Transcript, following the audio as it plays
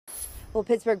Well,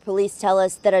 Pittsburgh police tell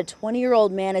us that a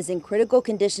 20-year-old man is in critical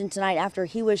condition tonight after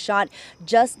he was shot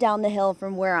just down the hill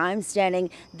from where I'm standing.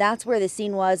 That's where the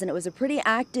scene was, and it was a pretty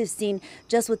active scene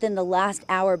just within the last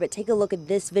hour. But take a look at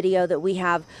this video that we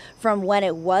have from when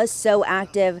it was so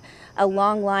active. A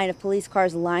long line of police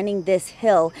cars lining this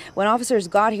hill. When officers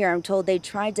got here, I'm told they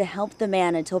tried to help the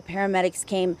man until paramedics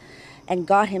came and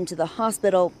got him to the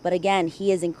hospital. But again,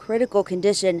 he is in critical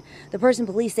condition. The person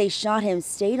police say shot him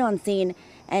stayed on scene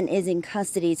and is in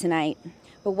custody tonight.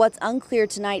 But what's unclear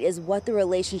tonight is what the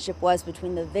relationship was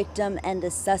between the victim and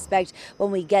the suspect.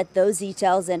 When we get those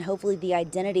details and hopefully the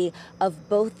identity of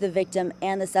both the victim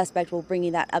and the suspect, we'll bring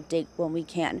you that update when we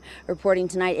can. Reporting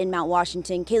tonight in Mount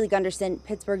Washington, Kaylee Gunderson,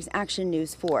 Pittsburgh's Action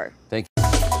News 4. Thank you.